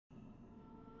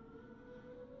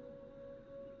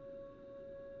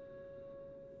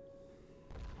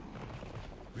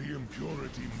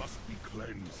impurity must be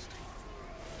cleansed.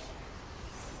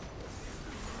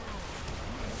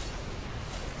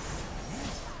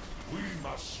 We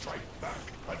must strike back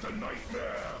at the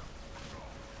nightmare.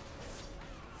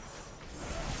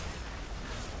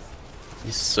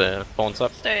 He's pawns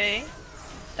up. Stay.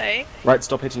 Stay. Right,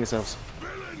 stop hitting yourselves.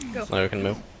 Go. Now we can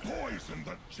move. Poison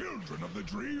the children of the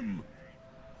dream.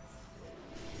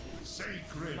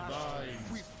 Sacred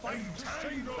vines,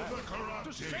 entangle the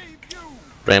corrupted.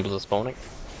 Brambles are spawning.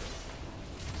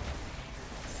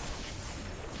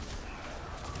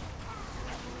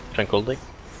 Tranquility.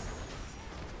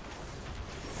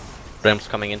 Brambles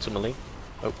coming into melee.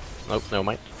 Oh, oh, no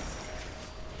mind.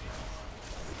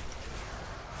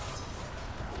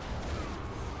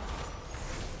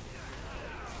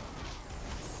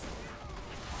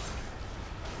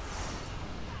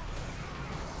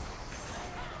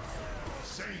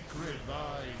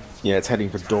 Yeah, it's heading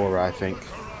for Dora, I think.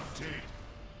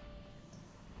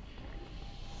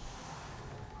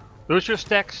 Lose your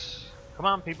stacks. Come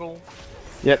on, people.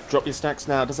 Yep, drop your stacks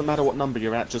now. It doesn't matter what number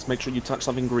you're at, just make sure you touch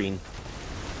something green.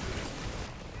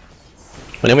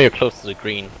 Whenever you're close to the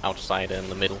green outside in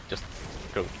the middle, just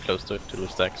go close to it to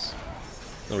lose stacks.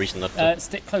 No reason not to.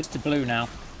 Stick close to blue now.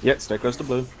 Yep, stay close to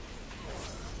blue.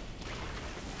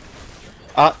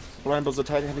 Ah, Brambles are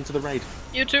heading to the raid.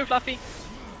 You too, Fluffy.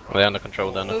 Oh, they're under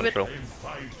control, they're under Move it. control.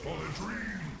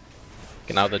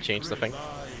 Okay, now they change the thing.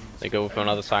 They go for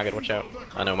another target, watch out.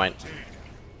 I know mine.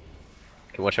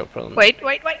 Okay, watch out for them. Wait.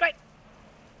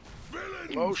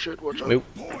 Oh shit, watch out. Move.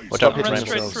 Watch Stop out for hitting Run Brambles.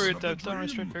 straight yourselves. through it though, don't run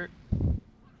straight through it.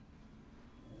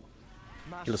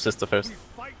 Kill the sister first.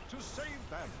 Fight to save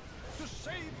them, to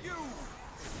save you.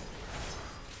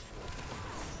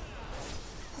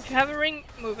 If you have a ring,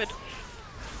 move it.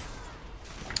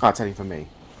 Ah, it's heading for me.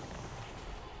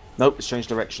 Nope, it's changed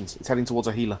directions. It's heading towards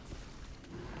a healer.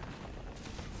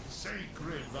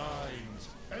 Sacred vines,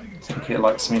 I think it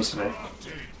likes me today.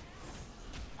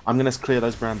 I'm gonna clear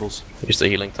those brambles. Use the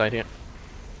healing tide here.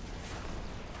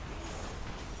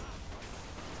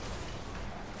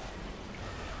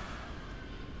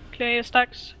 Clear your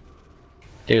stacks.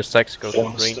 Clear your stacks, go to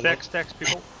Pawns green. still- Stacks,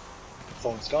 people.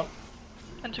 Phone's gone.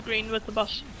 And to green with the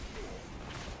boss.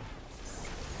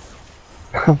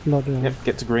 Yep,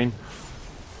 get to green.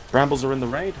 Brambles are in the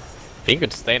raid. You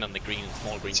could stand on the green,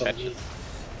 small green Some patches.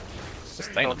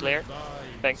 Just stand on Clear.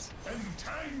 Thanks.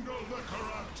 entangle the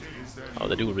corrupted. Oh,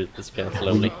 they do disappear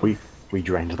slowly. We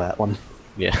drained that one.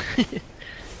 Yeah.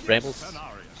 Brambles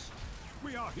Cenarius,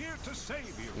 we are here to save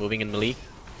you. moving in melee.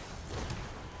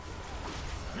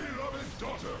 Beloved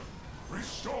daughter,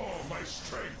 restore my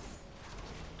strength.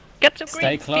 Get to green.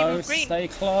 Stay People close. green. Stay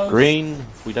close. Green.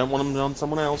 We don't want them on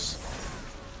someone else.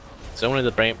 It's only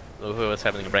the whoever's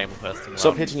having a Bramble first.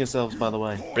 Stop hitting yourselves, by the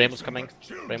way. Brambles coming.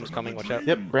 Brambles coming, watch out.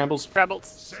 Yep, Brambles. Brambles.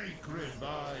 Sacred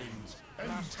vines,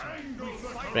 entangle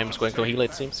the Brambles going for healer,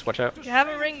 it seems. Watch out. If you have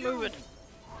a ring, move it.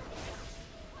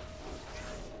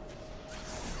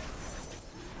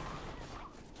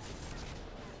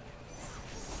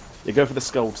 You go for the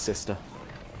Scold, sister.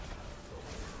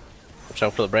 Watch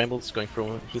out for the Brambles going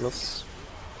for healers.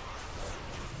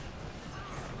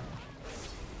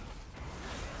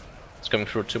 It's coming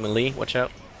through to melee, watch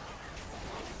out.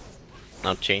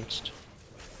 Now changed.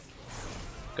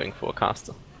 Going for a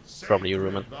caster. Probably a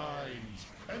Rumen.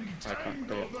 I can't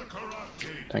do it.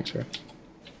 Thanks, sir.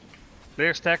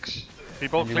 Clear stacks.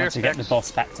 People, You clear want to get the stacks.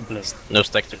 boss back to blue. No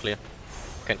stacks to clear.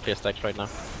 Can't clear stacks right now.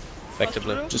 Back to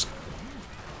blue. Just...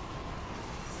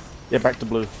 Yeah, back to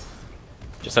blue.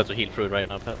 Just have to heal through it right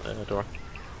now, Dora.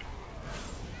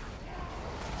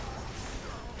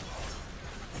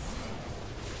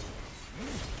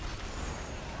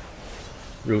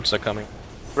 Roots are coming.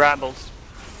 Brambles.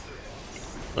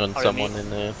 And Oh, you someone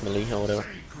mean- in melee or whatever.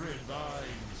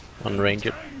 On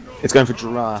ranger. It's going for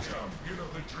Gerard.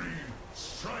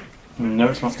 No,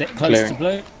 it's not. Stick close Clearing. to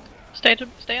blue.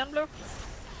 Stay on blue.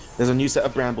 There's a new set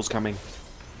of brambles coming.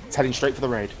 It's heading straight for the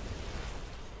raid.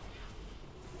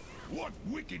 What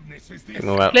wickedness is this? Okay,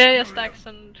 move out. Clear your stacks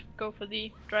and go for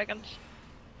the dragons.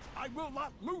 I will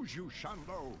not lose you,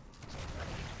 Shanlo.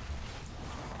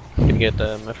 Can you get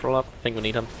Mithril up? I think we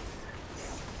need him.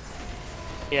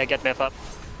 Yeah, get Meth up.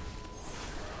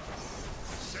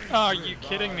 Oh, are you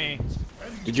kidding me?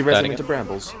 Did you res Died him again. into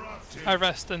brambles? I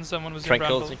rest and someone was in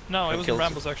Tranquility. Brambles. No, it wasn't Tranquility.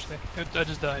 Brambles actually. I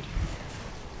just died.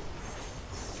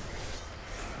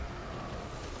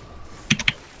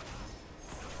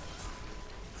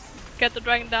 Get the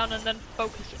dragon down and then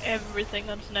focus everything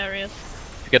on Cenarius.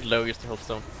 If you get low, use the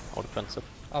Hillstone. Or defensive.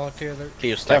 I'll clear the Clear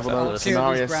your stacks Careful out though, of this. clear these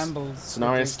Cenarius, brambles.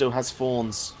 Cenarius still has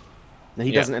fawns. No,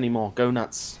 he Yeah. doesn't anymore. Go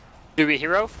nuts. Do we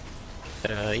hero?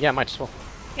 Yeah, might as well.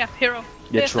 Yeah, hero.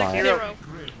 Yeah, Yes, try like it. hero.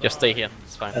 Just stay here,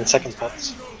 it's fine. And second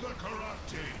pots.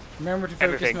 Remember to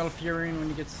focus Everything. Malfurion when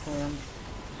you get stormed.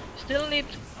 Still need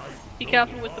to be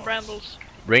careful with the brambles.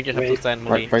 Ranger have to Wait. stand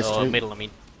Right, phase or 2. middle, I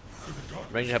mean.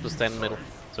 Ranger have to stand in the middle,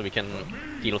 so we can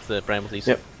deal with the brambles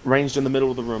easy. Yep, ranged in the middle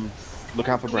of the room. Look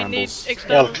out for We need brambles.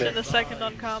 externals okay. in a second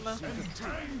on Karma.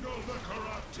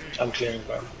 I'm clearing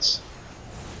brambles.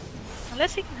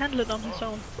 Unless he can handle it on his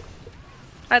own.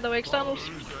 Either way, externals.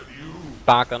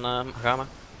 Bark on Hakama.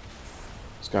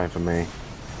 It's going for me.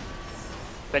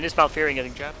 When is Val'sharah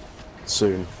getting jabbed?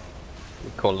 Soon.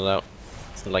 Call it out.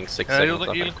 It's in like 6 Healing seconds.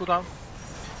 I healing think. cooldown.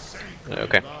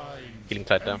 Okay. Healing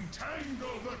tight down.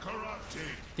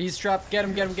 He's trapped. Get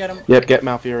him, get him, get him. Yep, get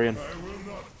Malfurion.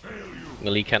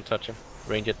 Melee can't touch him.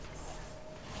 Range it.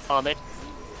 On it.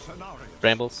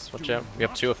 Brambles, watch out. We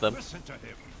have 2 of them.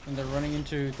 And they're running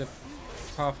into the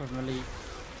path of Melee.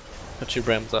 Put 2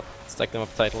 brambles up. Stack them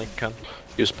up tightly. Can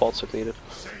use pods if needed.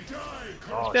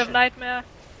 Oh, We have shit. Nightmare.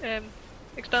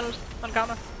 Externals on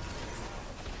Karma.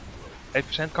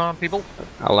 8% calm, people.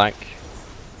 I like.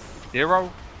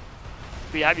 0.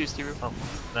 We have used 0. Oh,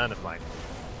 no, never mind.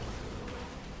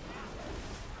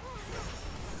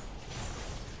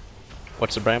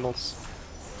 Watch the brambles.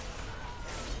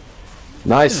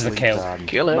 Nicely a kill. done.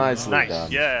 Kill him. Nicely Nice,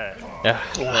 done. yeah.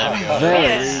 Yeah.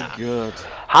 Very good.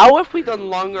 How have we done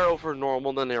longer over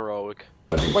normal than heroic?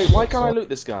 Wait, why can't I loot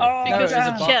this guy? Oh, Because there's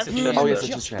it's a a box chest. at You the Oh, end. yes, it's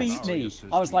Just a beat chest. me.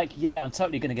 I was like, yeah, I'm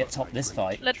totally gonna get top this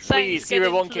fight. Let's Please, get 0-1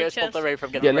 into the cares chest. pulled away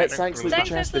from getting Yeah, let's wrecked. thanks loot the Thanks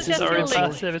chest. to This the is chest. Sorry, Really?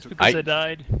 passive, it's because I- I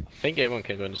died. I think everyone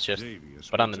can go in the chest.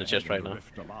 But I'm in the chest right now.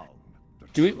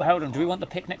 Do we hold on? Do we want the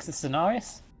pick next to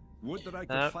Cenarius? Would that I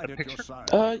could A fight at picture? your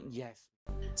side. Yes.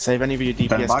 Save any of your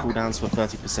DPS back. cooldowns for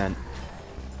 30%.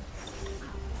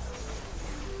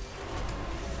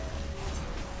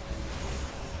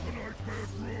 The nightmare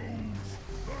grows.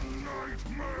 The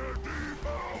nightmare